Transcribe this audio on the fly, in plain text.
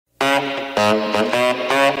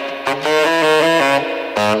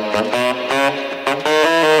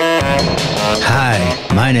Hi,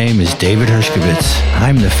 my name is David Hershkovitz.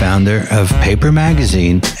 I'm the founder of Paper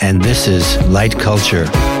Magazine, and this is Light Culture.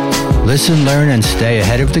 Listen, learn, and stay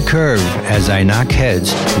ahead of the curve as I knock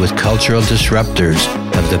heads with cultural disruptors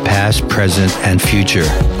of the past, present, and future.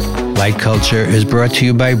 Light Culture is brought to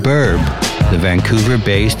you by Burb, the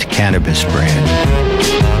Vancouver-based cannabis brand.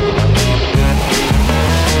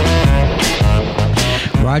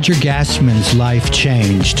 Roger Gassman's life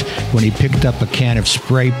changed when he picked up a can of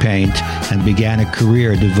spray paint and began a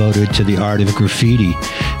career devoted to the art of graffiti.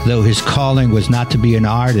 Though his calling was not to be an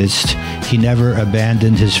artist, he never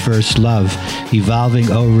abandoned his first love, evolving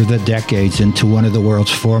over the decades into one of the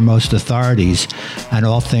world's foremost authorities on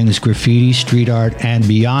all things graffiti, street art, and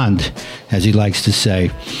beyond, as he likes to say.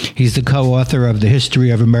 He's the co-author of The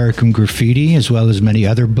History of American Graffiti, as well as many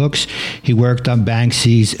other books. He worked on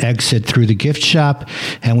Banksy's exit through the gift shop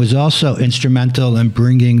and was also instrumental in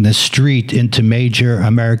bringing the street into major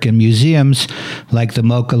American museums like the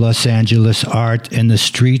MoCA Los Angeles Art in the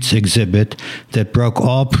Streets exhibit that broke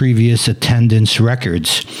all previous attendance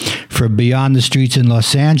records. For Beyond the Streets in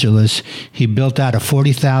Los Angeles, he built out a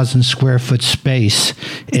 40,000 square foot space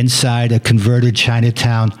inside a converted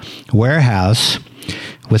Chinatown warehouse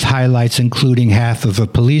with highlights including half of a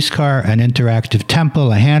police car, an interactive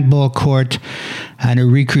temple, a handball court, and a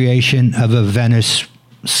recreation of a Venice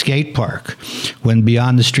skate park. When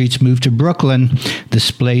Beyond the Streets moved to Brooklyn, the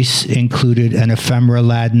space included an ephemera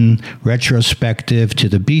Latin retrospective to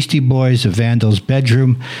the Beastie Boys, a Vandal's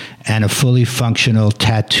bedroom, and a fully functional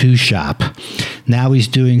tattoo shop. Now he's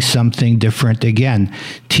doing something different again,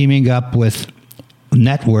 teaming up with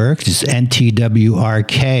Network, is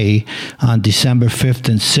NTWRK, on December 5th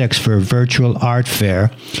and 6th for a virtual art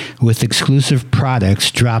fair with exclusive products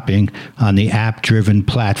dropping on the app-driven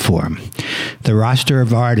platform. The roster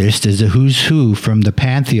of artists is a who's who from the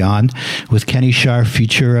Pantheon with Kenny Sharp,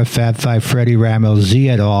 Futura, Fab Five, Freddy, Ramel, Z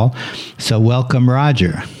et al. So welcome,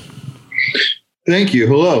 Roger. Thank you.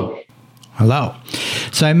 Hello. Hello.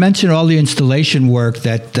 So I mentioned all the installation work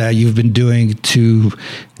that you've been doing to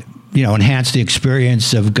enhance the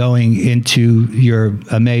experience of going into your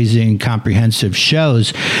amazing comprehensive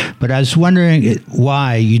shows. But I was wondering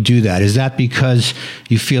why you do that. Is that because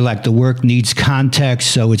you feel like the work needs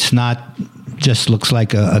context, so it's not just looks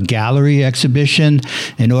like a gallery exhibition,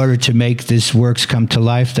 in order to make these works come to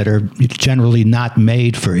life that are generally not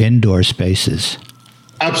made for indoor spaces?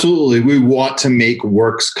 Absolutely. We want to make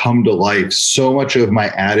works come to life. So much of my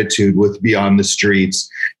attitude with Beyond the Streets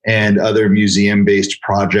and other museum-based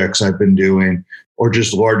projects I've been doing, or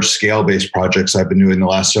just large-scale-based projects I've been doing the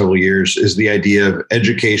last several years, is the idea of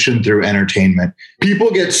education through entertainment.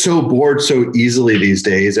 People get so bored so easily these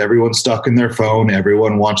days. Everyone's stuck in their phone.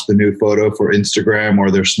 Everyone wants the new photo for Instagram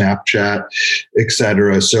or their Snapchat,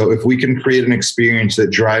 etc. So if we can create an experience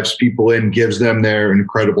that drives people in, gives them their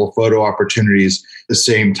incredible photo opportunities at the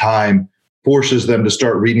same time, forces them to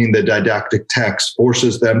start reading the didactic text,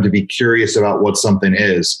 forces them to be curious about what something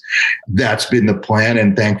is. That's been the plan,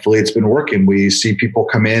 and thankfully it's been working. We see people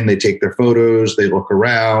come in, they take their photos, they look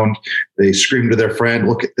around, they scream to their friend,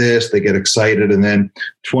 look at this, they get excited, and then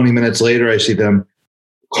 20 minutes later I see them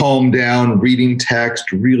calm down, reading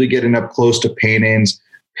text, really getting up close to paintings,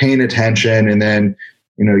 paying attention, and then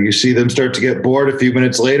you see them start to get bored a few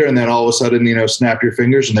minutes later, and then all of a sudden, snap your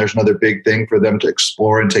fingers and there's another big thing for them to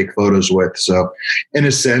explore and take photos with. So in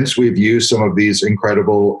a sense, we've used some of these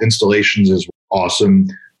incredible installations as awesome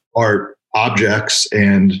art objects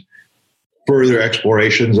and further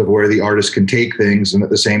explorations of where the artist can take things, and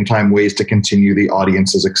at the same time, ways to continue the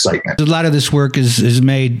audience's excitement. A lot of this work is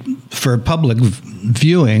made for public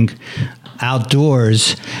viewing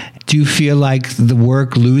outdoors. Do you feel like the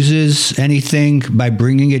work loses anything by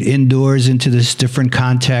bringing it indoors into this different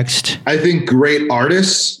context? I think great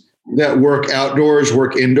artists that work outdoors,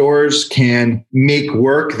 work indoors, can make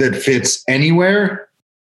work that fits anywhere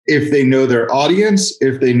if they know their audience,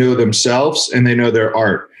 if they know themselves, and they know their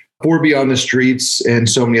art. For Beyond the Streets and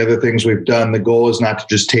so many other things we've done, the goal is not to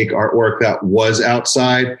just take artwork that was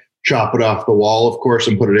outside, chop it off the wall, of course,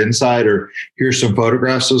 and put it inside, or here's some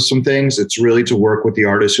photographs of some things. It's really to work with the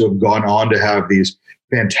artists who have gone on to have these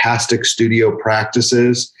fantastic studio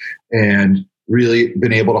practices and really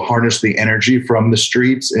been able to harness the energy from the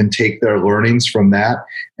streets and take their learnings from that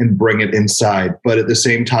and bring it inside. But at the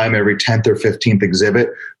same time, every 10th or 15th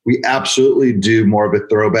exhibit, we absolutely do more of a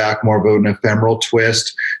throwback, more of an ephemeral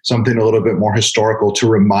twist, something a little bit more historical to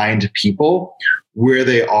remind people where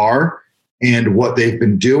they are and what they've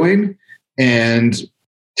been doing, and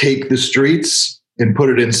take the streets and put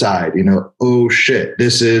it inside. Oh shit,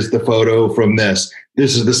 this is the photo from this.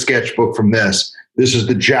 This is the sketchbook from this. This is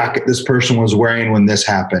the jacket this person was wearing when this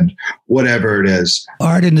happened, whatever it is.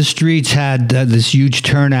 Art in the Streets had this huge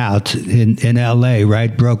turnout in LA,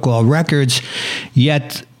 right? Broke all records,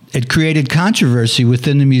 yet it created controversy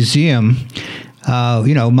within the museum.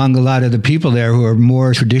 Among a lot of the people there who are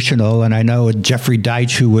more traditional. And I know Jeffrey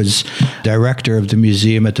Deitch, who was director of the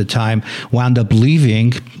museum at the time, wound up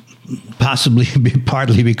leaving, possibly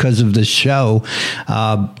partly because of the show,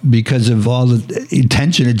 because of all the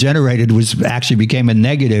attention it generated actually became a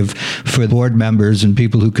negative for board members and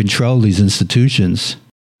people who control these institutions.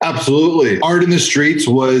 Absolutely. Art in the Streets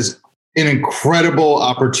was an incredible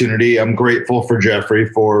opportunity. I'm grateful for Jeffrey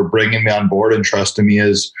for bringing me on board and trusting me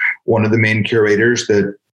as one of the main curators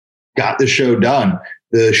that got the show done.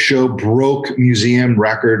 The show broke museum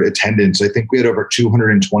record attendance. I think we had over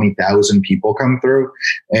 220,000 people come through.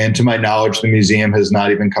 And to my knowledge, the museum has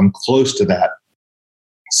not even come close to that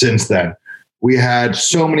since then. We had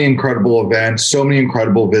so many incredible events, so many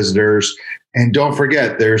incredible visitors. And don't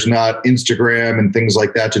forget, there's not Instagram and things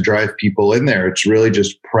like that to drive people in there. It's really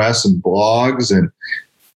just press and blogs. And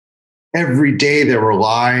every day there were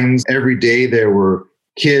lines. Every day there were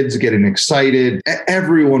kids getting excited.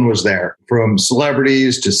 Everyone was there, from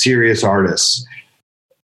celebrities to serious artists.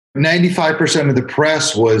 95% of the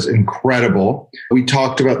press was incredible. We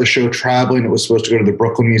talked about the show traveling. It was supposed to go to the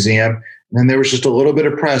Brooklyn Museum. And then there was just a little bit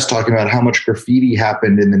of press talking about how much graffiti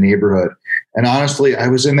happened in the neighborhood. And honestly, I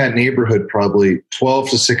was in that neighborhood probably 12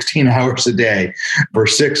 to 16 hours a day for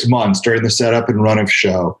 6 months during the setup and run of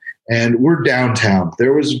show. And we're downtown.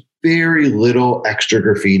 There was very little extra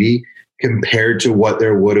graffiti compared to what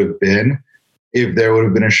there would have been if there would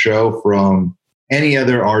have been a show from any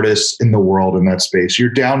other artists in the world in that space. You're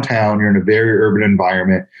downtown, you're in a very urban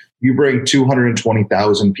environment. You bring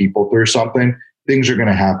 220,000 people through something, things are going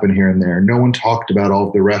to happen here and there. No one talked about all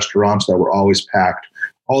of the restaurants that were always packed,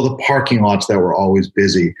 all the parking lots that were always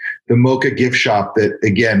busy, the Mocha gift shop that,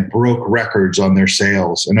 again, broke records on their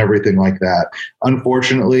sales and everything like that.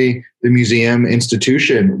 Unfortunately, the museum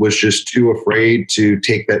institution was just too afraid to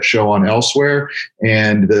take that show on elsewhere.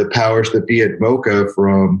 And the powers that be at Mocha,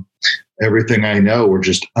 from everything I know, were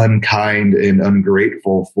just unkind and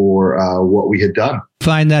ungrateful for what we had done.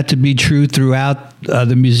 Find that to be true throughout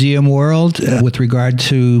the museum world with regard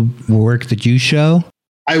to work that you show?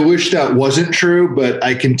 I wish that wasn't true, but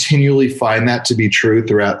I continually find that to be true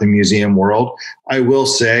throughout the museum world. I will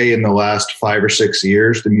say in the last 5 or 6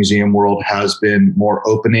 years, the museum world has been more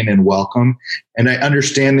opening and welcome. And I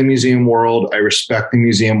understand the museum world. I respect the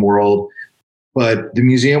museum world. But the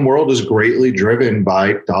museum world is greatly driven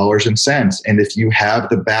by dollars and cents. And if you have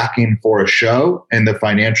the backing for a show and the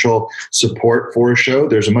financial support for a show,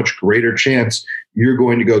 there's a much greater chance you're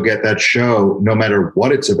going to go get that show no matter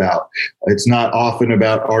what it's about. It's not often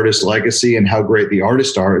about artist legacy and how great the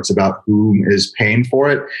artists are. It's about whom is paying for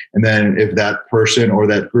it. And then if that person or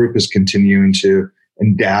that group is continuing to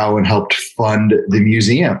endow and help fund the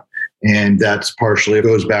museum. And that's partially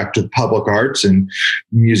goes back to public arts and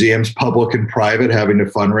museums, public and private, having to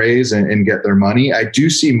fundraise and get their money. I do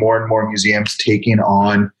see more and more museums taking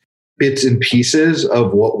on bits and pieces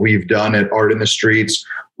of what we've done at Art in the Streets,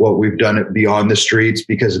 what we've done at Beyond the Streets,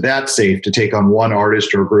 because that's safe to take on one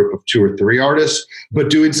artist or a group of 2 or 3 artists. But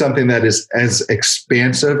doing something that is as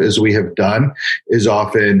expansive as we have done is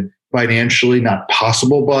often financially not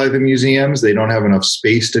possible by the museums. They don't have enough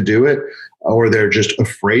space to do it, or they're just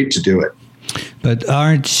afraid to do it. But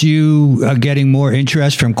aren't you getting more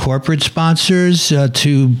interest from corporate sponsors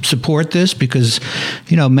to support this? Because,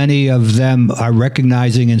 many of them are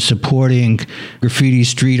recognizing and supporting graffiti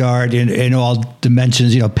street art in all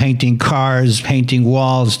dimensions, painting cars, painting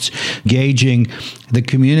walls, engaging the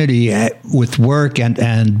community with work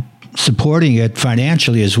and supporting it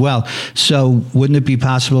financially as well. So wouldn't it be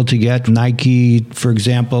possible to get Nike, for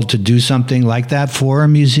example, to do something like that for a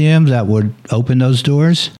museum that would open those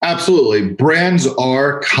doors? Absolutely. Brands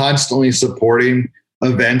are constantly supporting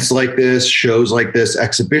events like this, shows like this,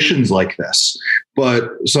 exhibitions like this. But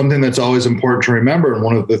something that's always important to remember, and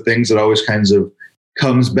one of the things that always kinds of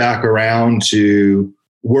comes back around to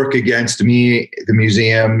work against me, the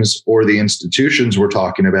museums or the institutions we're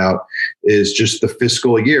talking about, is just the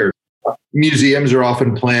fiscal year. Museums are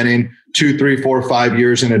often planning 2, 3, 4, 5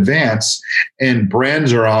 years in advance, and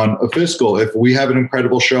brands are on a fiscal. If we have an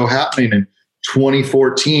incredible show happening in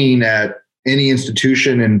 2014 at any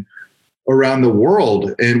institution and around the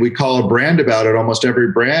world, and we call a brand about it, almost every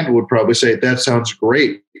brand would probably say, that sounds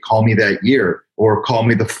great. Call me that year, or call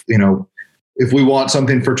me if we want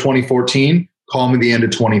something for 2014, call me the end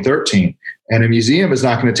of 2013. And a museum is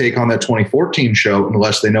not going to take on that 2014 show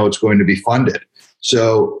unless they know it's going to be funded.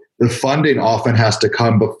 So the funding often has to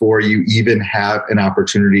come before you even have an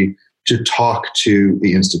opportunity to talk to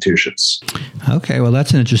the institutions. Okay, well,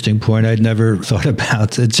 that's an interesting point I'd never thought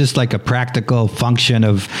about. It's just like a practical function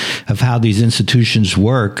of how these institutions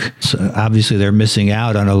work. So obviously, they're missing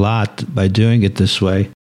out on a lot by doing it this way.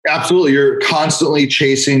 Absolutely. You're constantly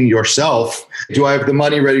chasing yourself. Do I have the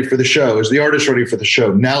money ready for the show? Is the artist ready for the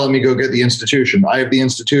show? Now let me go get the institution. I have the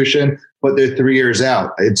institution, but they're 3 years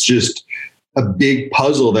out. It's just a big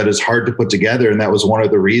puzzle that is hard to put together. And that was one of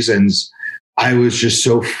the reasons I was just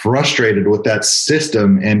so frustrated with that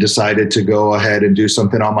system and decided to go ahead and do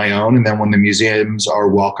something on my own. And then when the museums are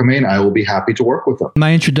welcoming, I will be happy to work with them. In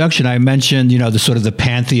my introduction, I mentioned, the sort of the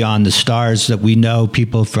pantheon, the stars that we know,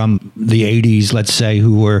 people from the 80s, let's say,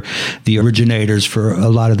 who were the originators for a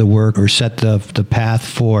lot of the work or set the path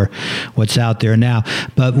for what's out there now.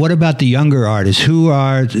 But what about the younger artists? Who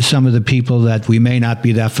are some of the people that we may not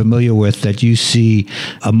be that familiar with that you see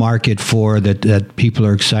a market for, that people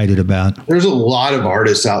are excited about? There's a lot of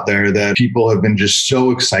artists out there that people have been just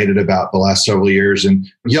so excited about the last several years. And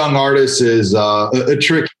young artists is a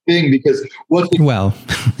tricky thing because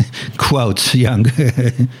quotes, young.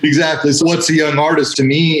 Exactly. So what's a young artist to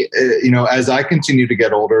me? As I continue to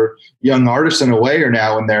get older, young artists in a way are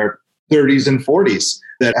now in their 30s and 40s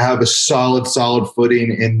that have a solid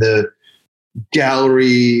footing in the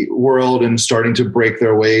gallery world and starting to break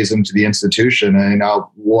their ways into the institution. And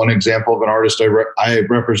now one example of an artist I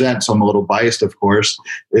represent, so I'm a little biased, of course,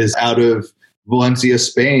 is out of Valencia,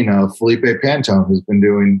 Spain. Felipe Pantone has been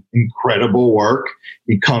doing incredible work.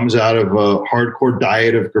 He comes out of a hardcore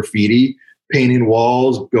diet of graffiti, painting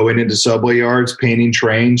walls, going into subway yards, painting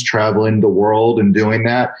trains, traveling the world and doing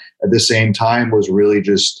that. At the same time, was really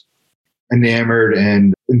just enamored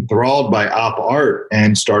and enthralled by op art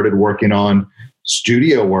and started working on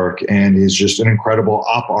studio work, and is just an incredible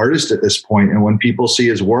op artist at this point. And when people see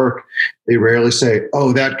his work, they rarely say,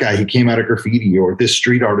 oh, that guy, he came out of graffiti, or this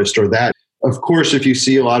street artist, or that. Of course, if you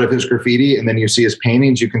see a lot of his graffiti and then you see his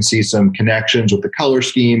paintings, you can see some connections with the color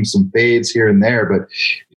scheme, some fades here and there. But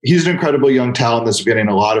he's an incredible young talent that's getting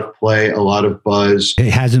a lot of play, a lot of buzz.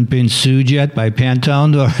 It hasn't been sued yet by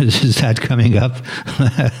Pantone, or is that coming up?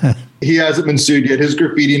 He hasn't been sued yet. His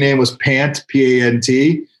graffiti name was Pant,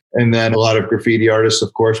 P-A-N-T. And then a lot of graffiti artists,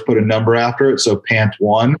 of course, put a number after it. So Pant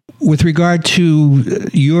 1. With regard to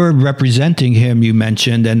your representing him, you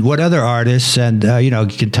mentioned, and what other artists, and you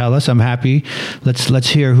can tell us, I'm happy. Let's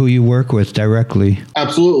hear who you work with directly.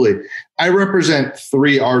 Absolutely. I represent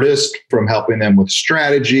 3 artists, from helping them with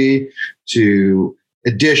strategy to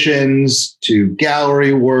editions to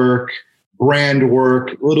gallery work, brand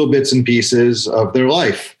work, little bits and pieces of their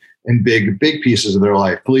life. And big pieces of their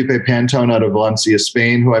life. Felipe Pantone out of Valencia,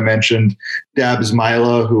 Spain, who I mentioned, Dabs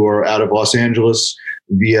Mila, who are out of Los Angeles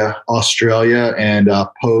via Australia, and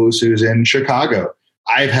Pose, who's in Chicago.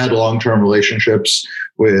 I've had long-term relationships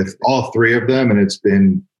with all 3 of them, and it's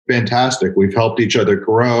been fantastic. We've helped each other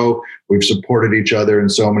grow. We've supported each other in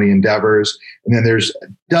so many endeavors. And then there's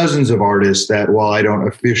dozens of artists that, while I don't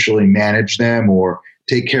officially manage them or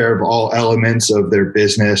take care of all elements of their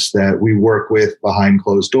business, that we work with behind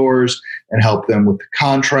closed doors and help them with the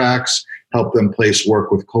contracts, help them place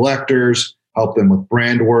work with collectors, help them with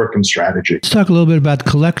brand work and strategy. Let's talk a little bit about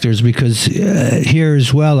collectors, because here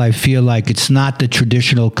as well, I feel like it's not the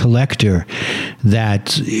traditional collector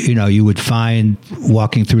that, you would find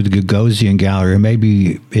walking through the Gagosian Gallery. Or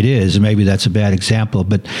maybe it is, maybe that's a bad example.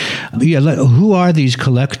 But who are these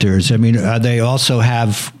collectors? I mean, they also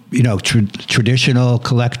have traditional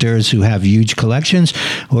collectors who have huge collections,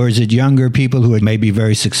 or is it younger people who are maybe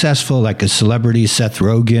very successful, like a celebrity? Seth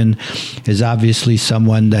Rogen is obviously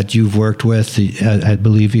someone that you've worked with. I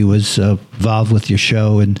believe he was involved with your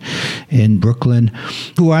show in Brooklyn.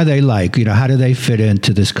 Who are they like? How do they fit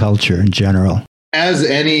into this culture in general? As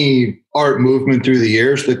any art movement through the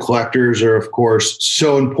years, the collectors are, of course,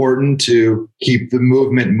 so important to keep the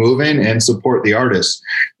movement moving and support the artists.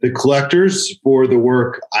 The collectors for the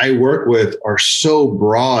work I work with are so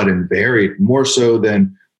broad and varied, more so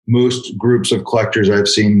than most groups of collectors I've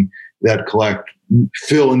seen that collect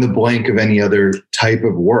fill in the blank of any other type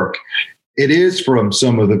of work. It is from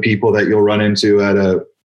some of the people that you'll run into at a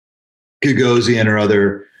Gagosian or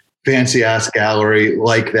other fancy ass gallery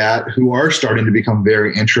like that, who are starting to become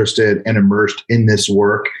very interested and immersed in this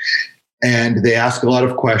work. And they ask a lot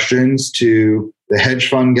of questions, to the hedge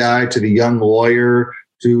fund guy, to the young lawyer,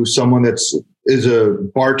 to someone is a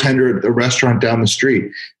bartender at the restaurant down the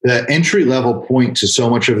street. The entry level point to so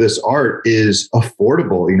much of this art is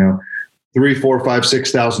affordable. $3,000, $4,000,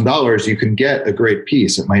 $5,000, $6,000, you can get a great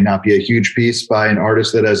piece. It might not be a huge piece by an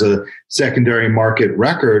artist that has a secondary market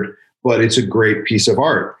record, but it's a great piece of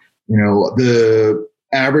art. The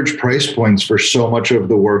average price points for so much of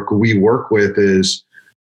the work we work with is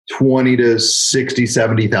 $20,000 to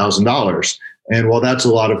 $60,000, $70,000. And while that's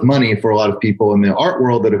a lot of money for a lot of people in the art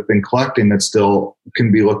world that have been collecting, that still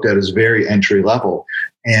can be looked at as very entry level.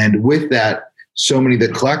 And with that, so many of the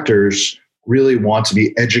collectors really want to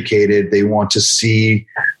be educated. They want to see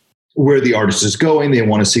where the artist is going. They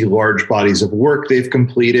want to see large bodies of work they've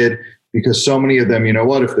completed, because so many of them,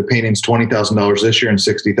 if the painting's $20,000 this year and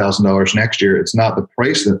 $60,000 next year, it's not the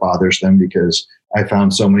price that bothers them, because I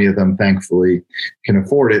found so many of them, thankfully, can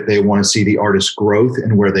afford it. They want to see the artist's growth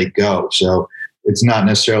and where they go. So it's not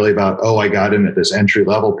necessarily about, I got in at this entry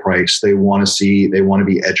level price. They want to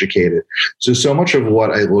be educated. So much of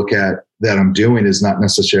what I look at that I'm doing is not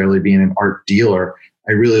necessarily being an art dealer.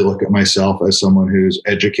 I really look at myself as someone who's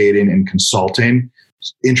educating and consulting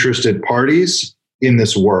interested parties in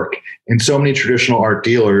this work. And so many traditional art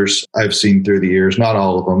dealers I've seen through the years, not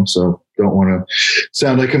all of them, so don't want to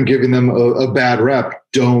sound like I'm giving them a bad rep,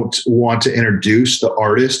 don't want to introduce the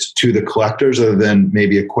artist to the collectors other than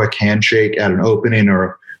maybe a quick handshake at an opening or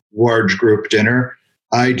a large group dinner.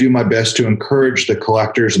 I do my best to encourage the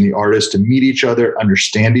collectors and the artists to meet each other,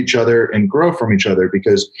 understand each other, and grow from each other.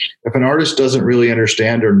 Because if an artist doesn't really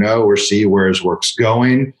understand or know or see where his work's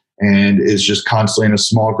going, and is just constantly in a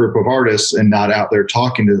small group of artists and not out there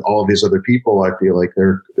talking to all of these other people, I feel like they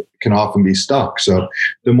can often be stuck. So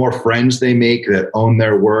the more friends they make that own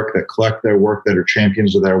their work, that collect their work, that are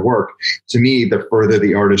champions of their work, to me, the further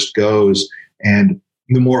the artist goes, and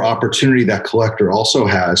the more opportunity that collector also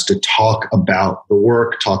has to talk about the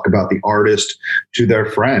work, talk about the artist to their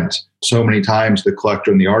friends. So many times the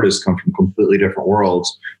collector and the artist come from completely different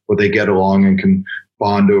worlds, but they get along and can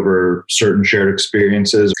bond over certain shared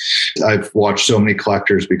experiences. I've watched so many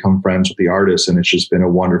collectors become friends with the artists, and it's just been a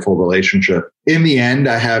wonderful relationship. In the end,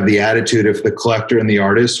 I have the attitude, if the collector and the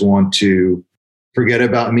artist want to forget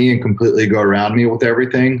about me and completely go around me with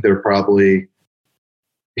everything, they're probably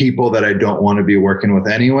people that I don't want to be working with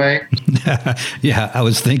anyway. Yeah, I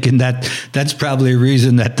was thinking that's probably a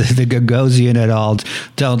reason that the Gagosian et al.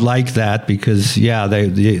 Don't like that, because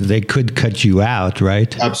they could cut you out,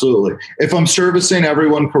 right? Absolutely. If I'm servicing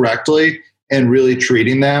everyone correctly and really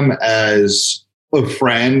treating them as a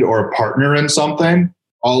friend or a partner in something,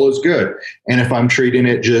 all is good. And if I'm treating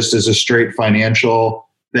it just as a straight financial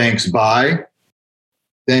thanks, bye,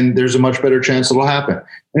 then there's a much better chance it'll happen.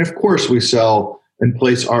 And of course we sell and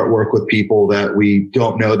place artwork with people that we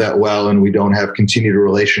don't know that well and we don't have continued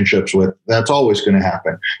relationships with. That's always going to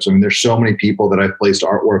happen. So, there's so many people that I've placed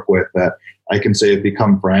artwork with that I can say have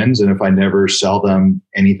become friends. And if I never sell them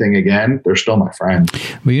anything again, they're still my friend.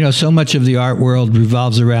 Well, so much of the art world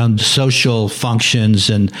revolves around social functions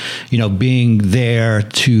and, being there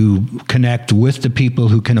to connect with the people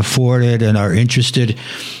who can afford it and are interested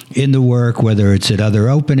in the work, whether it's at other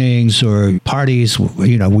openings or parties.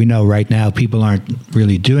 We know right now people aren't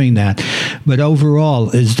really doing that. But overall,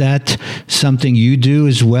 is that something you do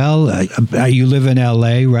as well? You live in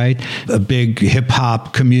LA, right? A big hip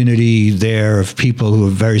hop community there of people who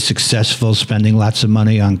are very successful, spending lots of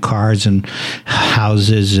money on cars and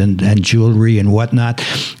houses and jewelry and whatnot.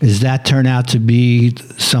 Does that turn out to be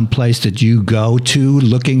some place that you go to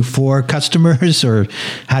looking for customers, or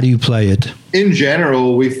how do you play it? In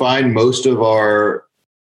general, we find most of our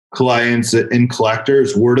clients and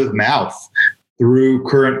collectors word of mouth through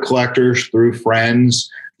current collectors, through friends,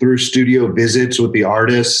 through studio visits with the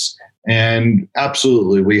artists. And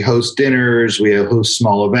absolutely, we host dinners, we host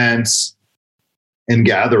small events and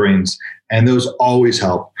gatherings, and those always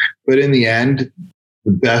help. But in the end,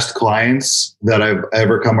 the best clients that I've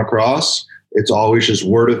ever come across, it's always just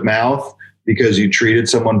word of mouth, because you treated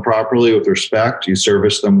someone properly with respect, you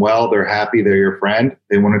serviced them well, they're happy, they're your friend,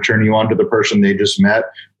 they want to turn you on to the person they just met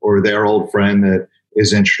or their old friend that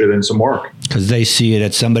is interested in some work. Because they see it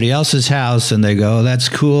at somebody else's house and they go, oh, that's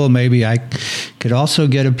cool, maybe I could also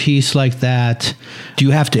get a piece like that. Do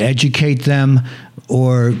you have to educate them,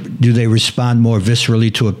 or do they respond more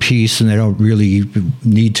viscerally to a piece and they don't really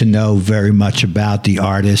need to know very much about the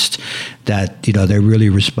artist, that they're really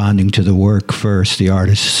responding to the work first, the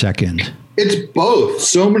artist second? It's both.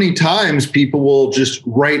 So many times people will just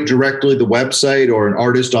write directly the website or an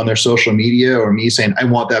artist on their social media, or me saying, I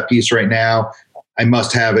want that piece right now, I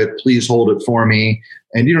must have it, please hold it for me.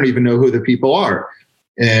 And you don't even know who the people are.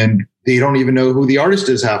 And they don't even know who the artist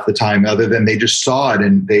is half the time, other than they just saw it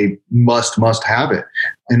and they must have it.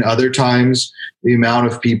 And other times, the amount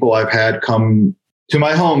of people I've had come to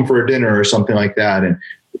my home for a dinner or something like that, and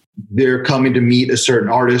they're coming to meet a certain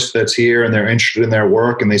artist that's here and they're interested in their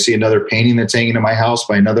work, and they see another painting that's hanging in my house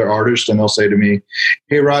by another artist, and they'll say to me,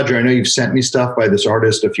 "Hey, Roger, I know you've sent me stuff by this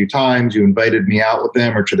artist a few times. You invited me out with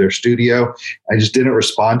them or to their studio. I just didn't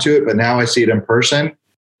respond to it, but now I see it in person.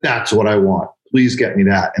 That's what I want. Please get me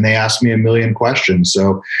that." And they ask me a million questions.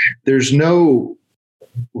 So there's no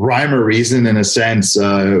rhyme or reason in a sense.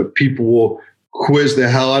 People will quiz the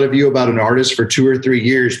hell out of you about an artist for 2 or 3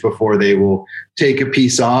 years before they will take a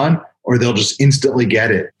piece on, or they'll just instantly get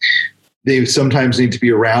it. They sometimes need to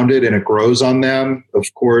be around it and it grows on them.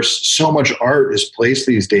 Of course, so much art is placed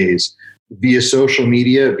these days via social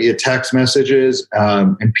media, via text messages,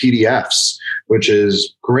 and PDFs, which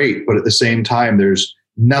is great. But at the same time, there's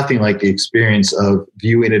nothing like the experience of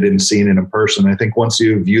viewing it and seeing it in person. I think once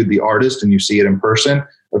you've viewed the artist and you see it in person,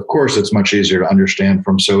 of course, it's much easier to understand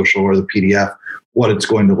from social or the PDF what it's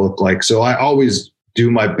going to look like. So I always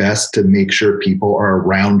do my best to make sure people are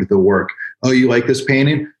around the work. "Oh, you like this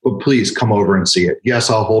painting? But please come over and see it. Yes,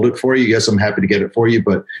 I'll hold it for you. Yes, I'm happy to get it for you,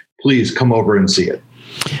 but please come over and see it."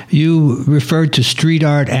 You referred to street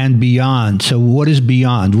art and beyond. So what is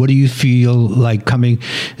beyond? What do you feel like coming?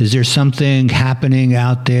 Is there something happening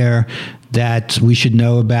out there that we should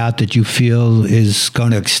know about that you feel is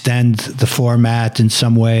going to extend the format in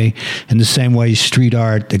some way, in the same way street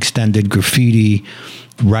art extended graffiti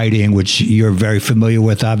writing, which you're very familiar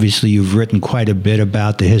with? Obviously, you've written quite a bit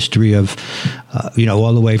about the history of,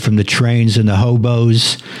 all the way from the trains and the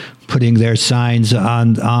hobos putting their signs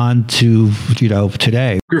on to,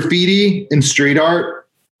 today. Graffiti and street art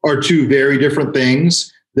are two very different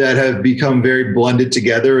things that have become very blended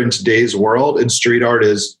together in today's world. And street art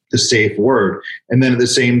is the safe word. And then at the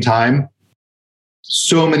same time,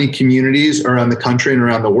 so many communities around the country and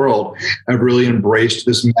around the world have really embraced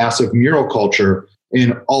this massive mural culture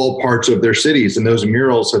in all parts of their cities. And those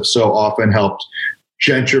murals have so often helped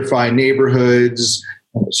gentrify neighborhoods.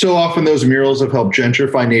 So often those murals have helped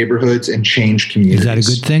gentrify neighborhoods and change communities. Is that a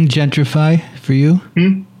good thing, gentrify, for you?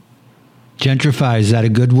 Gentrify, is that a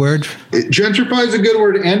good word? Gentrify is a good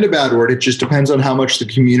word and a bad word. It just depends on how much the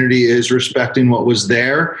community is respecting what was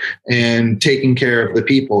there and taking care of the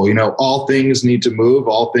people. All things need to move,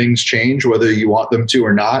 all things change, whether you want them to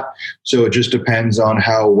or not. So it just depends on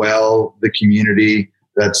how well the community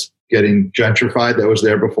that's getting gentrified that was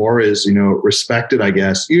there before is, respected, I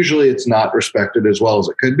guess. Usually it's not respected as well as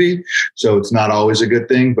it could be. So it's not always a good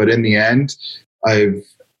thing. But in the end, I've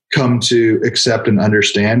come to accept and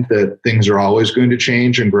understand that things are always going to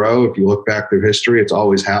change and grow. If you look back through history, it's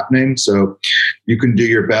always happening. So you can do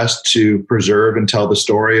your best to preserve and tell the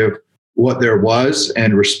story of what there was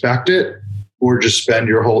and respect it, or just spend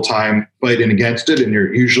your whole time fighting against it, and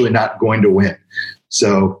you're usually not going to win.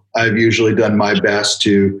 So I've usually done my best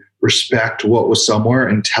to respect what was somewhere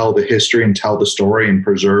and tell the history and tell the story and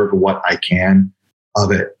preserve what I can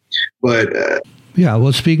of it. But yeah,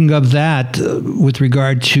 well, speaking of that, with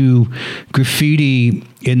regard to graffiti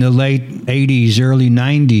in the late 80s, early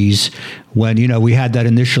 90s, when, we had that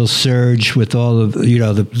initial surge with all of,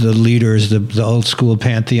 the leaders, the old school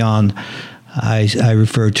pantheon I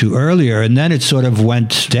referred to earlier, and then it sort of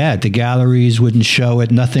went dead. The galleries wouldn't show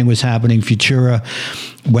it. Nothing was happening. Futura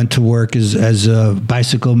went to work as a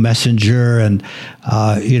bicycle messenger, and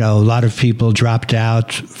a lot of people dropped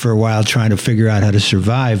out for a while trying to figure out how to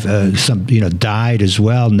survive. Some died as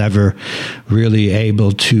well, never really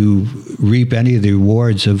able to reap any of the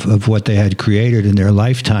rewards of what they had created in their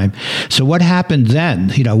lifetime. So what happened then?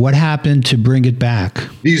 What happened to bring it back?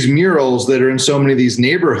 These murals that are in so many of these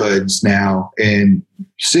neighborhoods now in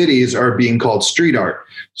cities are being called street art.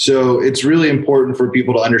 So it's really important for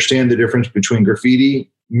people to understand the difference between graffiti,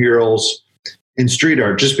 murals, and street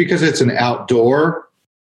art. Just because it's an outdoor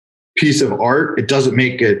piece of art, it doesn't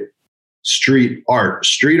make it street art.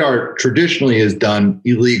 Street art traditionally is done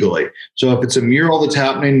illegally. So if it's a mural that's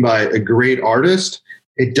happening by a great artist,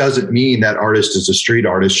 it doesn't mean that artist is a street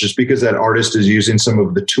artist. Just because that artist is using some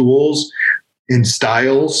of the tools and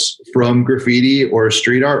styles from graffiti or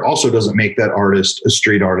street art also doesn't make that artist a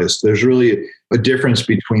street artist. There's really a difference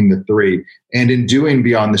between the three. And in doing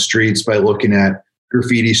Beyond the Streets, by looking at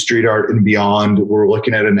graffiti, street art, and beyond, we're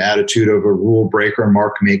looking at an attitude of a rule breaker,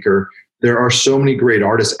 mark maker. There are so many great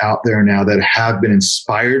artists out there now that have been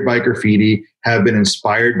inspired by graffiti, have been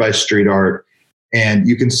inspired by street art, and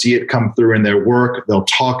you can see it come through in their work. They'll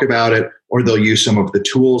talk about it, or they'll use some of the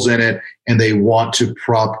tools in it, and they want to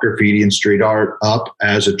prop graffiti and street art up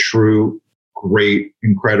as a true, great,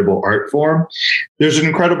 incredible art form. There's an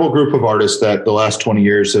incredible group of artists that the last 20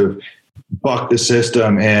 years have bucked the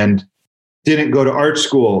system and didn't go to art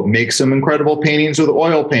school, make some incredible paintings with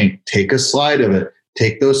oil paint, take a slide of it,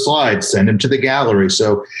 take those slides, send them to the gallery.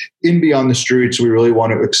 So in Beyond the Streets, we really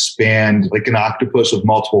want to expand like an octopus with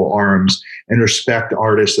multiple arms and respect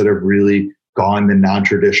artists that have really gone the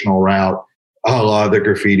non-traditional route, a la the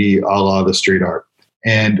graffiti, a la the street art.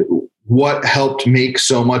 And what helped make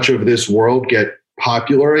so much of this world get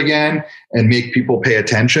popular again and make people pay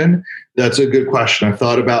attention? That's a good question. I've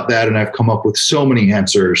thought about that and I've come up with so many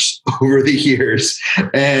answers over the years.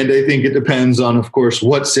 And I think it depends on, of course,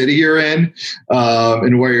 what city you're in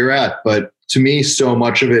and where you're at. But to me, so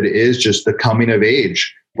much of it is just the coming of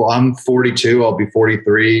age. Well, I'm 42. I'll be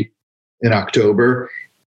 43 in October.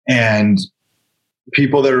 And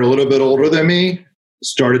people that are a little bit older than me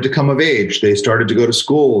started to come of age. They started to go to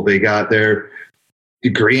school. They got their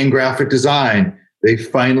degree in graphic design. They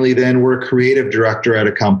finally then were a creative director at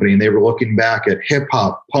a company, and they were looking back at hip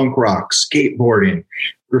hop, punk rock, skateboarding,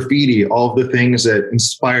 graffiti, all of the things that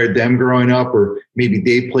inspired them growing up, or maybe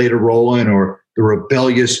they played a role in, or the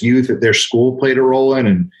rebellious youth at their school played a role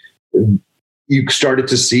in. And you started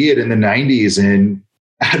to see it in the 90s in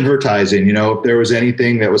advertising. You know, if there was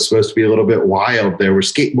anything that was supposed to be a little bit wild, there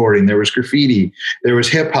was skateboarding, there was graffiti, there was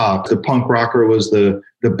hip hop. The punk rocker was the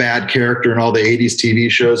bad character in all the 80s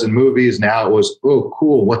TV shows and movies. Now it was, oh,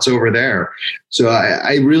 cool, what's over there? So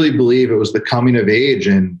I really believe it was the coming of age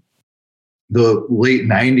in the late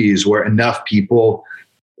 90s where enough people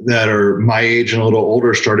that are my age and a little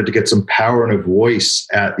older started to get some power and a voice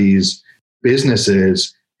at these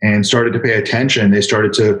businesses and started to pay attention. They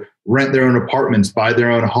started to rent their own apartments, buy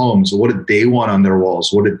their own homes. What did they want on their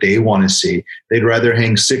walls? What did they want to see? They'd rather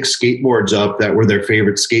hang 6 skateboards up that were their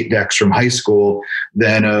favorite skate decks from high school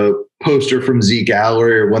than a poster from Z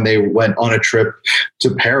Gallery or when they went on a trip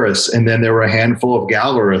to Paris. And then there were a handful of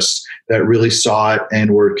gallerists that really saw it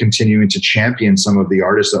and were continuing to champion some of the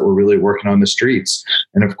artists that were really working on the streets.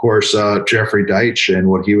 And of course, Jeffrey Deitch and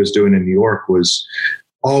what he was doing in New York was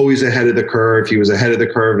always ahead of the curve. He was ahead of the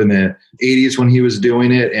curve in the 80s when he was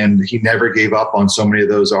doing it, and he never gave up on so many of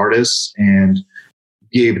those artists and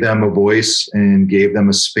gave them a voice and gave them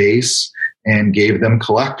a space and gave them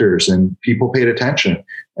collectors, and people paid attention.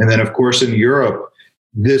 And then, of course, in Europe,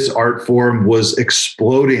 this art form was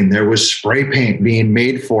exploding. There was spray paint being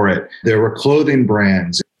made for it. There were clothing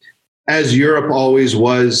brands. As Europe always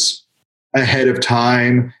was ahead of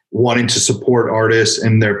time, wanting to support artists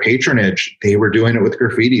and their patronage, they were doing it with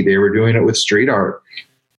graffiti. They were doing it with street art.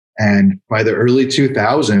 And by the early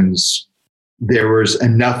 2000s, there was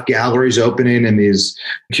enough galleries opening in these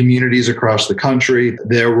communities across the country.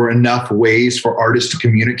 There were enough ways for artists to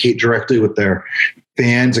communicate directly with their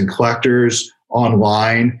fans and collectors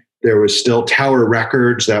online. There was still Tower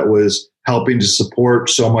Records that was helping to support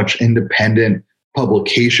so much independent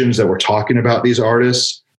publications that were talking about these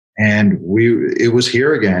artists. And it was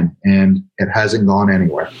here again, and it hasn't gone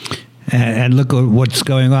anywhere. And look at what's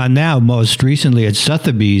going on now. Most recently at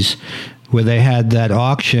Sotheby's, where they had that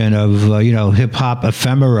auction of hip hop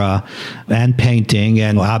ephemera and painting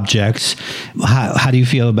and objects. How do you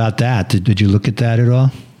feel about that? Did you look at that at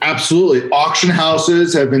all? Absolutely. Auction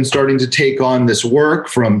houses have been starting to take on this work,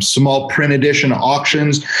 from small print edition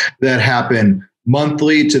auctions that happen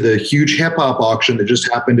monthly to the huge hip hop auction that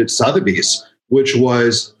just happened at Sotheby's, which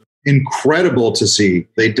was incredible to see.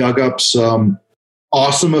 They dug up some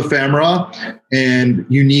awesome ephemera and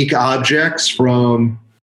unique objects from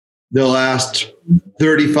the last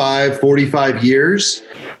 35, 45 years.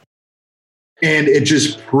 And it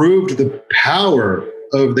just proved the power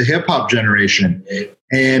of the hip hop generation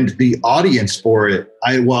and the audience for it.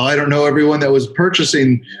 While I don't know everyone that was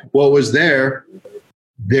purchasing what was there,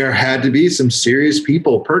 there had to be some serious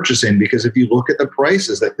people purchasing, because if you look at the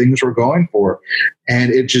prices that things were going for,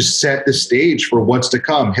 and it just set the stage for what's to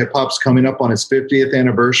come. Hip hop's coming up on its 50th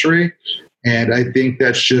anniversary. And I think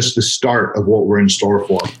that's just the start of what we're in store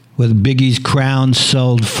for. With Biggie's crown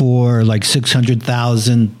sold for like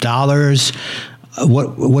 $600,000.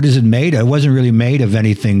 What is it made of? It wasn't really made of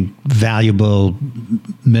anything valuable,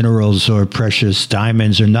 minerals or precious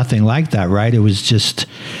diamonds or nothing like that, right? It was just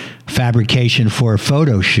fabrication for a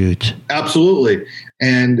photo shoot. Absolutely.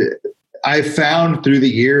 And I found through the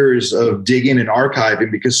years of digging and archiving,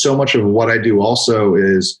 because so much of what I do also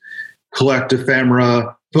is collect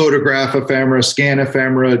ephemera, photograph ephemera, scan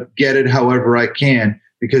ephemera, get it however I can,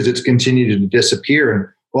 because it's continued to disappear. And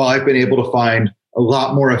while I've been able to find a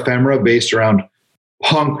lot more ephemera based around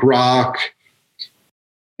punk rock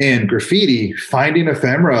and graffiti, finding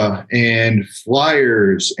ephemera and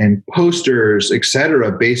flyers and posters,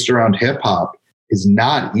 etc., based around hip hop is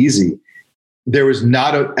not easy. There was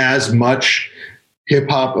not as much hip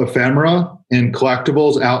hop ephemera and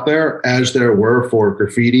collectibles out there as there were for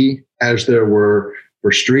graffiti, as there were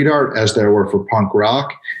for street art as there were for punk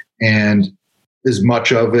rock. And as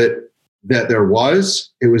much of it that there was,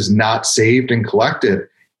 it was not saved and collected,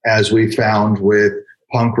 as we found with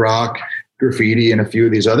punk rock, graffiti, and a few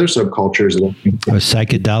of these other subcultures. Or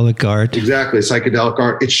psychedelic art. Exactly. Psychedelic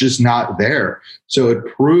art. It's just not there. So it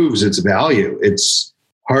proves its value. It's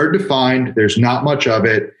hard to find. There's not much of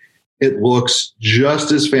it. It looks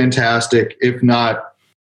just as fantastic, if not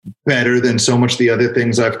better than so much the other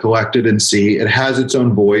things I've collected and see. It has its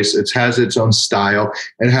own voice. It has its own style.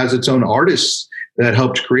 It has its own artists that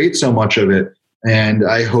helped create so much of it. And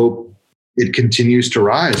I hope it continues to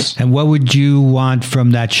rise. And what would you want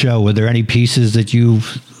from that show? Were there any pieces that you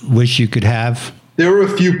wish you could have? There were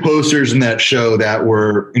a few posters in that show that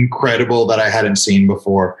were incredible that I hadn't seen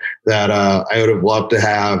before, that I would have loved to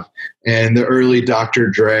have. And the early Dr.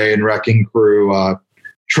 Dre and Wrecking Crew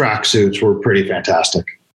tracksuits were pretty fantastic.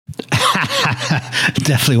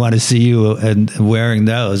 Definitely want to see you wearing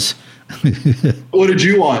those. What did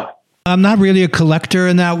you want? I'm not really a collector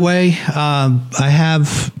in that way. I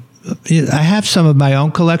have some of my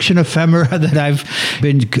own collection of ephemera that I've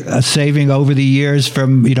been saving over the years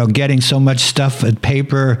from, getting so much stuff at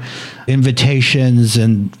paper, invitations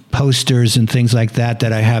and posters and things like that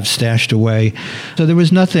I have stashed away. So there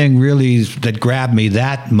was nothing really that grabbed me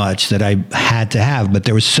that much that I had to have, but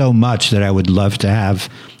there was so much that I would love to have,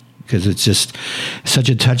 because it's just such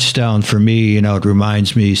a touchstone for me. It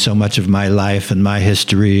reminds me so much of my life and my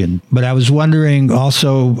history. But I was wondering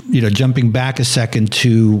also, jumping back a second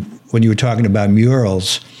to when you were talking about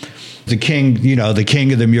murals, the king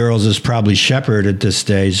of the murals is probably Shepard at this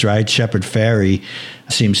stage, right? Shepard Fairey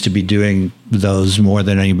seems to be doing those more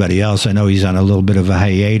than anybody else. I know he's on a little bit of a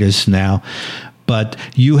hiatus now, but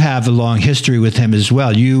you have a long history with him as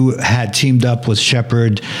well. You had teamed up with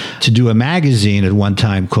Shepard to do a magazine at one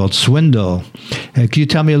time called Swindle. Can you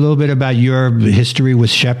tell me a little bit about your history with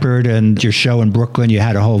Shepard and your show in Brooklyn? You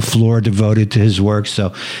had a whole floor devoted to his work,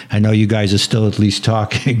 so I know you guys are still at least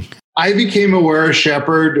talking. I became aware of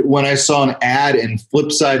Shepard when I saw an ad in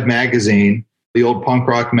Flipside magazine, the old punk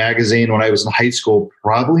rock magazine, when I was in high school,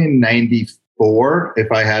 probably in 94,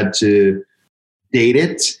 if I had to date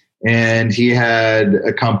it. And he had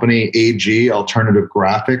a company, AG, Alternative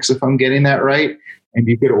Graphics, if I'm getting that right. And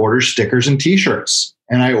you could order stickers and T-shirts.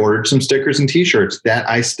 And I ordered some stickers and T-shirts that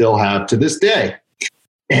I still have to this day.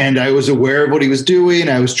 And I was aware of what he was doing.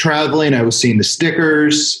 I was traveling. I was seeing the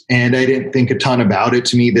stickers. And I didn't think a ton about it.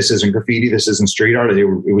 To me, this isn't graffiti. This isn't street art. It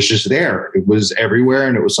was just there. It was everywhere.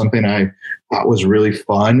 And it was something I thought was really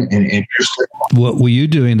fun and interesting. What were you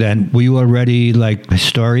doing then? Were you already like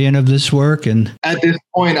historian of this work? And at this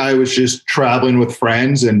point, I was just traveling with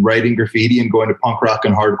friends and writing graffiti and going to punk rock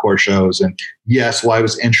and hardcore shows. And yes, while I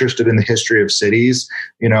was interested in the history of cities,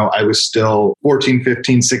 I was still 14,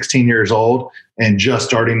 15, 16 years old and just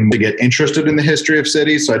starting to get interested in the history of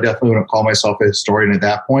cities. So I definitely wouldn't call myself a historian at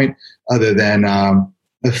that point, other than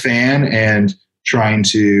a fan and trying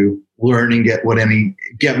to learn and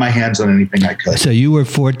get my hands on anything I could. So you were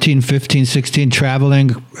 14, 15, 16,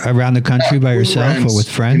 traveling around the country by yourself or with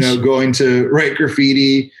friends? Going to write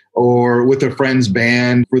graffiti or with a friend's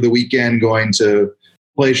band for the weekend, going to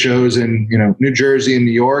play shows in, New Jersey and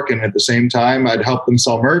New York. And at the same time, I'd help them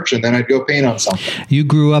sell merch and then I'd go paint on something. You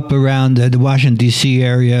grew up around the Washington, D.C.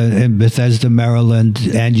 area in Bethesda,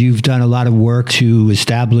 Maryland, and you've done a lot of work to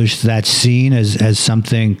establish that scene as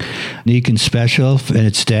something unique and special in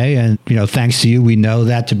its day. And, thanks to you, we know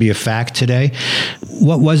that to be a fact today.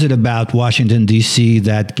 What was it about Washington, D.C.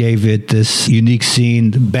 that gave it this unique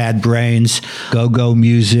scene, Bad Brains, go-go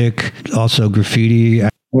music, also graffiti?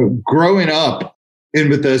 Growing up in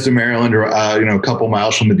Bethesda, Maryland, or a couple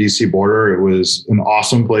miles from the DC border, it was an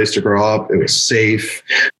awesome place to grow up. It was safe.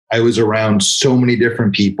 I was around so many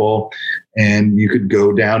different people, and you could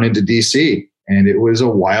go down into DC, and it was a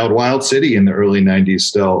wild, wild city in the early 90s.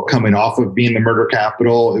 Still coming off of being the murder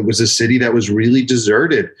capital, it was a city that was really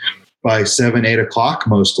deserted by 7, 8 o'clock,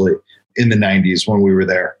 mostly in the 90s when we were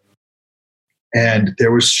there. And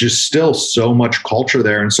there was just still so much culture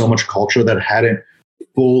there, and so much culture that hadn't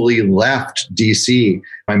fully left DC.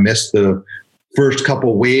 I missed the first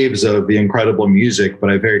couple waves of the incredible music, but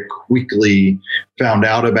I very quickly found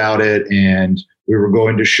out about it, and we were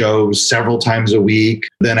going to shows several times a week.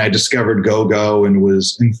 Then I discovered go-go and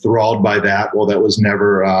was enthralled by that. Well, that was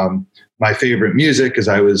never my favorite music, because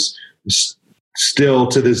I was still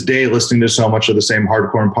to this day listening to so much of the same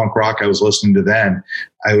hardcore and punk rock I was listening to then.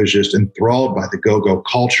 I was just enthralled by the go-go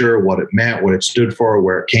culture, what it meant, what it stood for,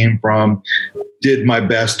 where it came from. Did my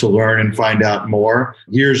best to learn and find out more.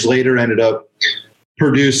 Years later, ended up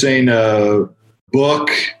producing a book,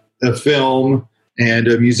 a film, and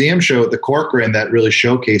a museum show at the Corcoran that really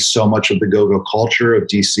showcased so much of the go-go culture of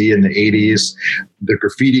DC in the 80s, the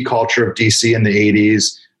graffiti culture of DC in the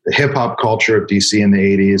 80s, the hip-hop culture of DC in the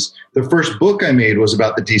 80s. The first book I made was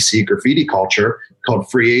about the DC graffiti culture called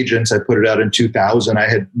Free Agents. I put it out in 2000. I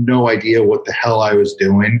had no idea what the hell I was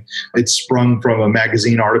doing. It sprung from a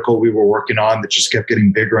magazine article we were working on that just kept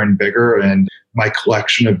getting bigger and bigger, and my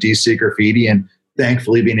collection of DC graffiti, and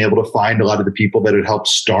thankfully being able to find a lot of the people that had helped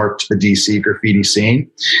start the DC graffiti scene,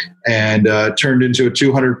 and turned into a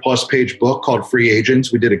 200 plus page book called Free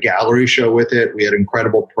Agents. We did a gallery show with it. We had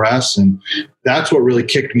incredible press, and that's what really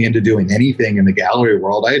kicked me into doing anything in the gallery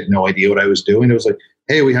world. I had no idea what I was doing. It was like,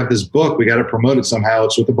 hey, we have this book. We got to promote it somehow.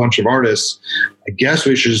 It's with a bunch of artists. I guess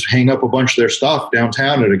we should just hang up a bunch of their stuff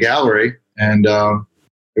downtown at a gallery. And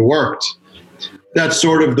it worked. That's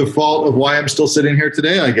sort of the fault of why I'm still sitting here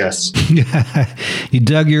today, I guess. You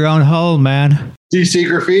dug your own hole, man. DC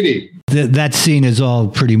graffiti. That scene is all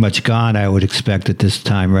pretty much gone, I would expect, at this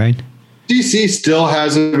time, right? DC still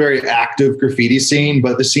has a very active graffiti scene,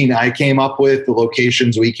 but the scene I came up with, the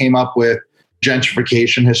locations we came up with,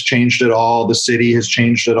 gentrification has changed it all. The city has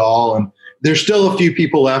changed it all. And there's still a few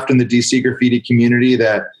people left in the DC graffiti community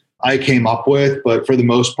that I came up with, but for the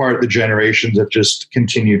most part, the generations have just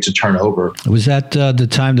continued to turn over. Was that the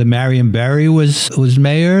time that Marion Barry was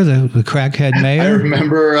mayor, the crackhead mayor? I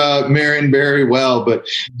remember Marion Barry well, but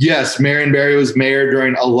yes, Marion Barry was mayor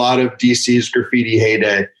during a lot of DC's graffiti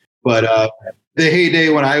heyday. But the heyday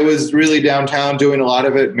when I was really downtown doing a lot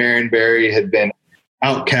of it, Marion Barry had been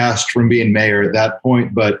outcast from being mayor at that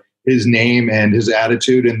point, but his name and his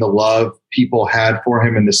attitude and the love people had for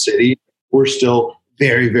him in the city were still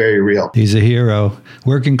very, very real. He's a hero,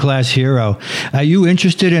 working class hero. Are you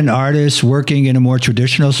interested in artists working in a more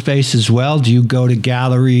traditional space as well? Do you go to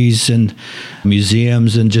galleries and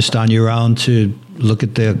museums and just on your own to look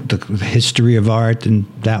at the history of art in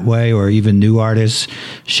that way, or even new artists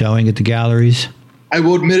showing at the galleries? I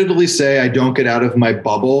will admittedly say I don't get out of my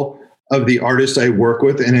bubble of the artists I work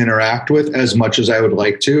with and interact with as much as I would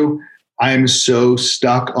like to. I'm so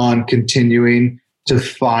stuck on continuing to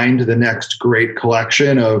find the next great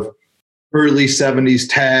collection of early 70s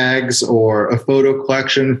tags or a photo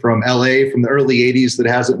collection from LA from the early 80s that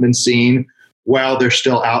hasn't been seen while they're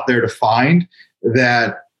still out there to find,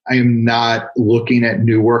 that I am not looking at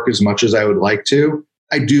new work as much as I would like to.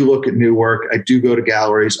 I do look at new work. I do go to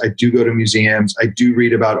galleries. I do go to museums. I do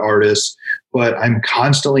read about artists, but I'm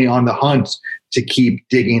constantly on the hunt to keep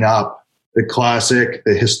digging up the classic,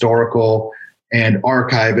 the historical, and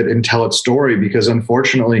archive it and tell its story, because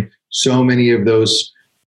unfortunately, so many of those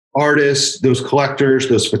artists, those collectors,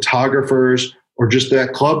 those photographers, or just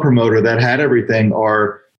that club promoter that had everything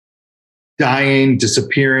are dying,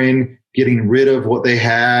 disappearing, getting rid of what they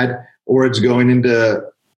had, or it's going into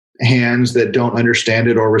hands that don't understand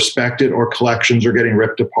it or respect it, or collections are getting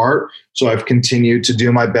ripped apart. So I've continued to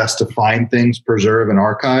do my best to find things, preserve, and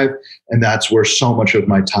archive. And that's where so much of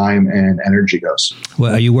my time and energy goes.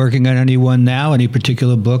 Well, are you working on any one now? Any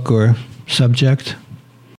particular book or subject?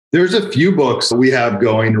 There's a few books we have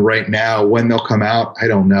going right now. When they'll come out, I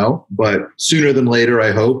don't know, but sooner than later,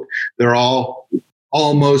 I hope. They're all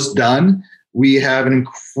almost done. We have an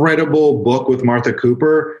incredible book with Martha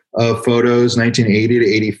Cooper of photos 1980 to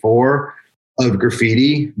 84 of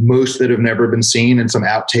graffiti, most that have never been seen, and some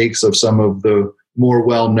outtakes of some of the more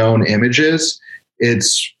well-known images.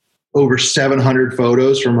 It's over 700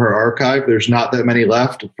 photos from her archive. There's not that many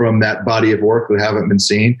left from that body of work that haven't been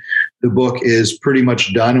seen. The book is pretty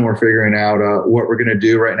much done, and we're figuring out what we're going to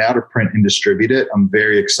do right now to print and distribute it. I'm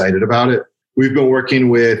very excited about it. We've been working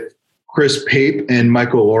with Chris Pape and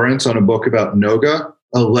Michael Lawrence on a book about Noga,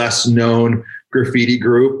 a less known graffiti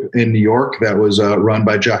group in New York that was run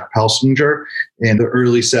by Jack Pelsinger in the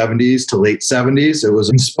early 70s to late 70s. It was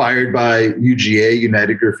inspired by UGA,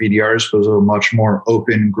 United Graffiti Artists. It was a much more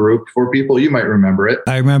open group for people. You might remember it.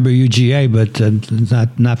 I remember UGA,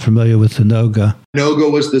 but not familiar with the Noga.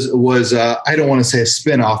 Noga was I don't want to say a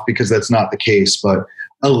spin-off because that's not the case, but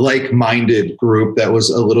a like-minded group that was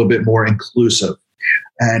a little bit more inclusive.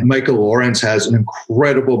 And Michael Lawrence has an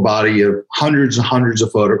incredible body of hundreds and hundreds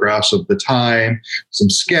of photographs of the time,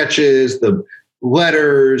 some sketches, the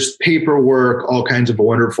letters, paperwork, all kinds of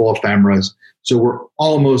wonderful ephemeras. So we're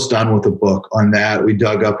almost done with the book on that. We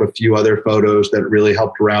dug up a few other photos that really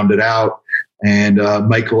helped round it out. And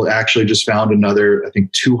Michael actually just found another, I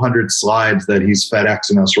think, 200 slides that he's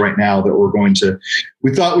FedExing us right now that we're going to.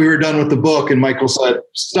 We thought we were done with the book, and Michael said,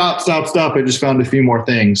 stop. I just found a few more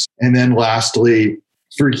things. And then lastly,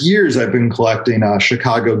 for years, I've been collecting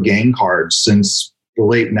Chicago gang cards since the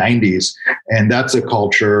late 90s. And that's a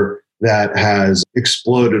culture that has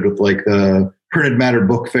exploded with like the printed matter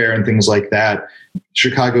book fair and things like that,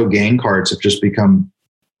 Chicago gang cards have just become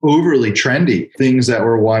overly trendy. Things that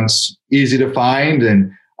were once easy to find,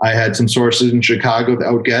 and I had some sources in Chicago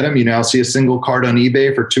that would get them. You now see a single card on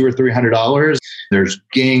eBay for $200 or $300. There's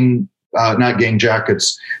not gang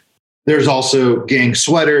jackets. There's also gang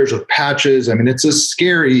sweaters with patches. I mean, it's a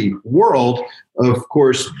scary world, of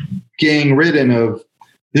course, gang ridden of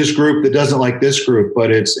this group that doesn't like this group, but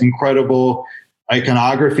it's incredible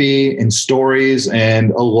iconography and stories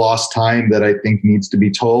and a lost time that I think needs to be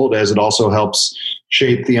told, as it also helps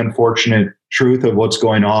shape the unfortunate truth of what's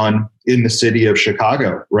going on in the city of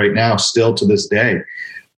Chicago right now, still to this day.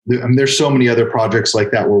 There's so many other projects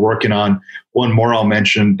like that we're working on. One more I'll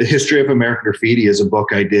mention, The History of American Graffiti is a book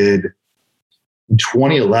I did in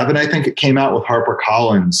 2011. I think it came out with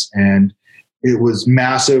HarperCollins, and it was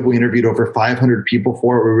massive. We interviewed over 500 people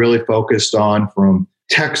for it. We really focused on from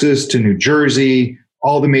Texas to New Jersey,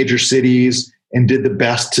 all the major cities, and did the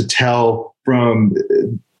best to tell from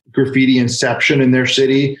graffiti inception in their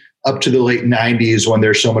city up to the late 90s, when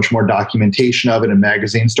there's so much more documentation of it and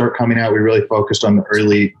magazines start coming out. We really focused on the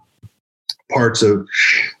early parts of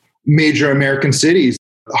major American cities.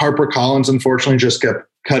 HarperCollins, unfortunately, just kept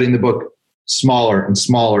cutting the book smaller and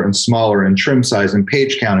smaller and smaller, and trim size and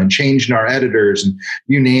page count, and changing our editors and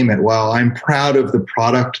you name it. While I'm proud of the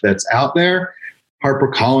product that's out there,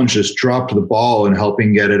 HarperCollins just dropped the ball in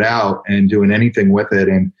helping get it out and doing anything with it.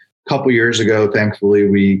 And a couple years ago, thankfully,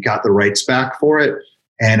 we got the rights back for it.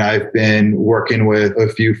 And I've been working with a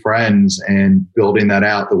few friends and building that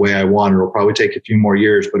out the way I want. It'll probably take a few more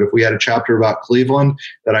years. But if we had a chapter about Cleveland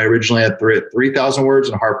that I originally had 3,000 words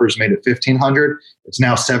and Harper's made it 1,500, it's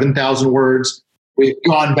now 7,000 words. We've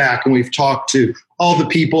gone back and we've talked to all the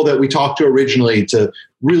people that we talked to originally to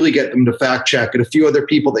really get them to fact check, and a few other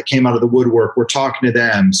people that came out of the woodwork. We're talking to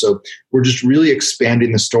them. So we're just really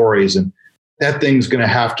expanding the stories. And that thing's going to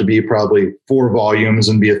have to be probably 4 volumes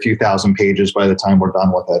and be a few thousand pages by the time we're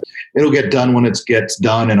done with it. It'll get done when it gets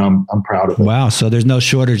done, and I'm proud of it. Wow. So there's no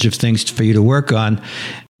shortage of things for you to work on.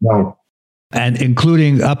 No. And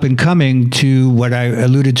including up and coming to what I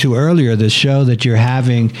alluded to earlier, the show that you're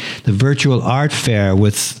having, the virtual art fair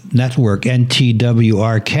with Network,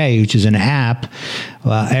 NTWRK, which is an app.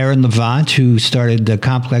 Aaron Levant, who started the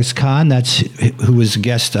Complex Con, who was a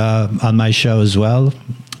guest on my show as well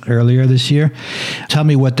earlier this year. Tell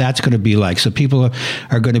me what that's going to be like. So people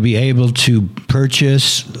are going to be able to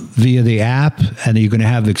purchase via the app, and are you going to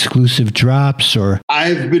have exclusive drops? Or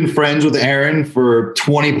I've been friends with Aaron for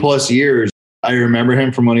 20 plus years. I remember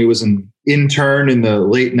him from when he was an intern in the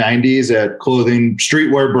late 90s at clothing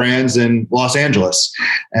streetwear brands in Los Angeles.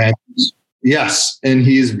 And yes, and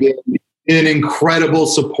he's been an incredible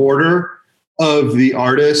supporter of the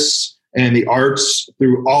artists and the arts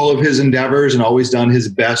through all of his endeavors, and always done his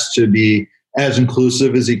best to be as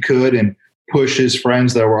inclusive as he could and push his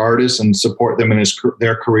friends that were artists and support them in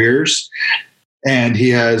their careers. And he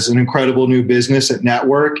has an incredible new business at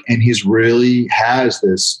Network, and he's really has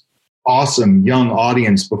this awesome young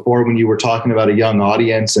audience. Before, when you were talking about a young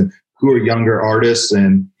audience and who are younger artists,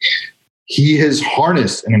 and he has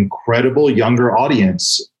harnessed an incredible younger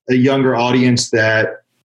audience, a younger audience that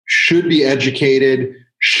should be educated,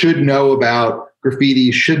 should know about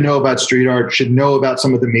graffiti, should know about street art, should know about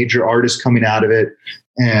some of the major artists coming out of it.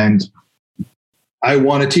 And I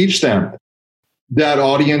want to teach them. That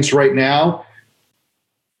audience right now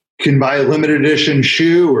can buy a limited edition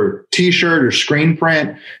shoe or t-shirt or screen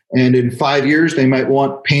print. And in 5 years, they might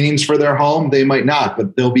want paintings for their home. They might not,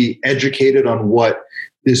 but they'll be educated on what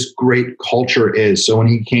this great culture is. So when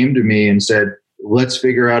he came to me and said, let's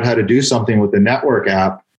figure out how to do something with the Network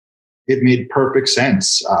app, it made perfect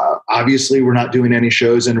sense. Obviously, we're not doing any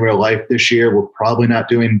shows in real life this year. We're probably not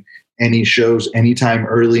doing any shows anytime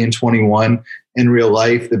early in 21 in real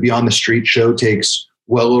life. The Beyond the Street show takes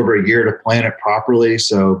well over a year to plan it properly.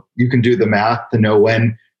 So you can do the math to know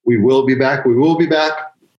when we will be back. We will be back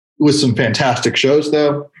with some fantastic shows,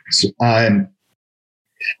 though. And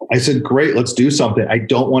I said, great, let's do something. I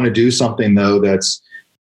don't want to do something, though, that's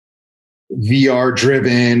VR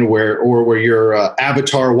driven, where your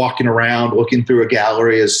avatar walking around looking through a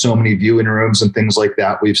gallery has so many viewing rooms and things like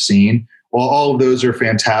that we've seen. While all of those are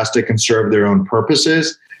fantastic and serve their own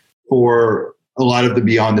purposes, for a lot of the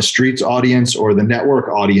Beyond the Streets audience or the Network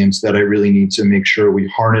audience that I really need to make sure we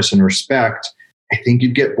harness and respect, I think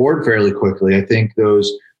you'd get bored fairly quickly. I think those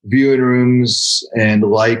viewing rooms and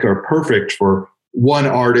like are perfect for one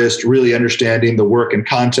artist really understanding the work and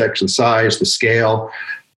context, the size, the scale.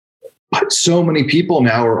 But so many people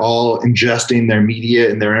now are all ingesting their media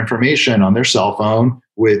and their information on their cell phone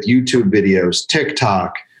with YouTube videos,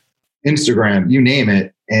 TikTok, Instagram, you name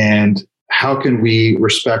it. And how can we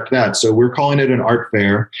respect that? So we're calling it an art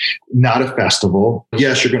fair, not a festival.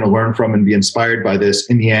 Yes, you're going to learn from and be inspired by this.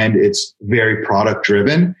 In the end, it's very product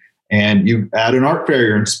driven. And you at an art fair,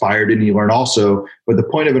 you're inspired and you learn also. But the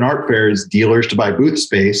point of an art fair is dealers to buy booth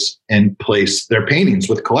space and place their paintings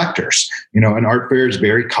with collectors. An art fair is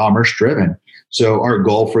very commerce driven. So our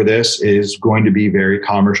goal for this is going to be very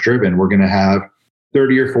commerce driven. We're going to have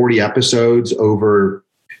 30 or 40 episodes over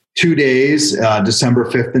 2 days, December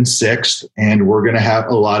 5th and 6th. And we're going to have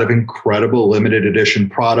a lot of incredible limited edition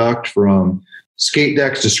product, from skate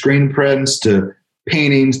decks to screen prints to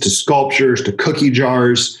paintings to sculptures to cookie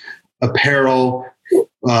jars, apparel,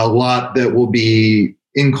 a lot that will be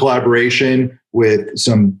in collaboration with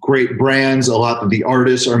some great brands, a lot that the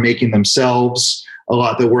artists are making themselves, a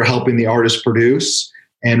lot that we're helping the artists produce.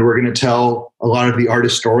 And we're going to tell a lot of the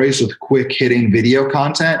artist stories with quick hitting video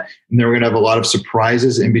content. And then we're going to have a lot of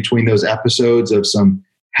surprises in between those episodes of some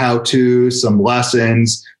how-to, some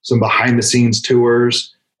lessons, some behind the scenes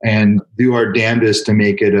tours, and do our damnedest to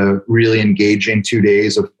make it a really engaging 2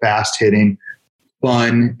 days of fast hitting,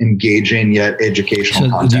 fun, engaging, yet educational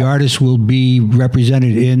content. The artists will be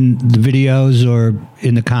represented in the videos or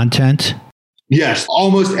in the content? Yes.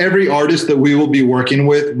 Almost every artist that we will be working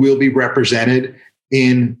with will be represented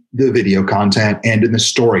in the video content and in the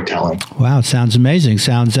storytelling. Wow, sounds amazing.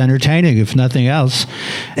 Sounds entertaining, if nothing else.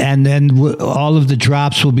 And then all of the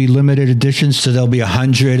drops will be limited editions, so there'll be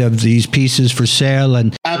 100 of these pieces for sale.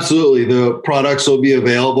 And absolutely, the products will be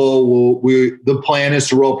available. The plan is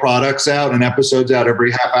to roll products out and episodes out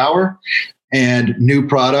every half hour, and new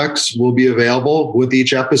products will be available with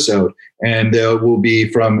each episode. And there will be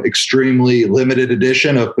from extremely limited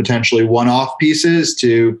edition of potentially one-off pieces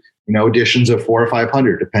to editions of 400 or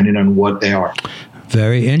 500, depending on what they are.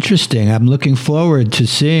 Very interesting. I'm looking forward to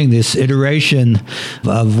seeing this iteration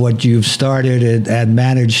of what you've started and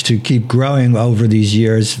managed to keep growing over these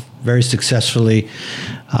years very successfully.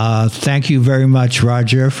 Thank you very much,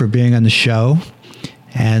 Roger, for being on the show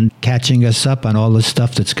and catching us up on all the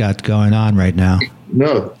stuff that's got going on right now.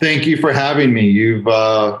 No, thank you for having me. You've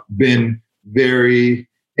been very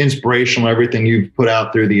inspirational, everything you've put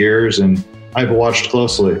out through the years, and I've watched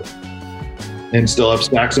closely and still have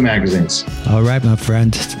stacks of magazines. All right, my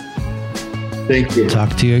friend. Thank you.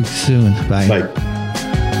 Talk to you soon. Bye. Bye.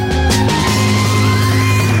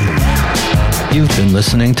 You've been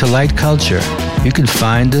listening to Light Culture. You can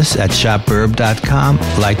find us at shopburb.com,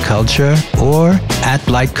 Light Culture, or at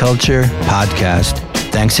Light Culture Podcast.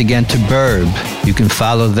 Thanks again to Burb. You can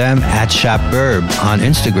follow them at ShopBurb on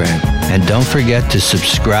Instagram. And don't forget to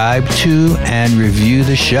subscribe to and review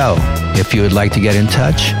the show. If you would like to get in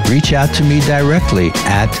touch, reach out to me directly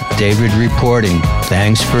at David Reporting.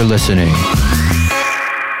 Thanks for listening.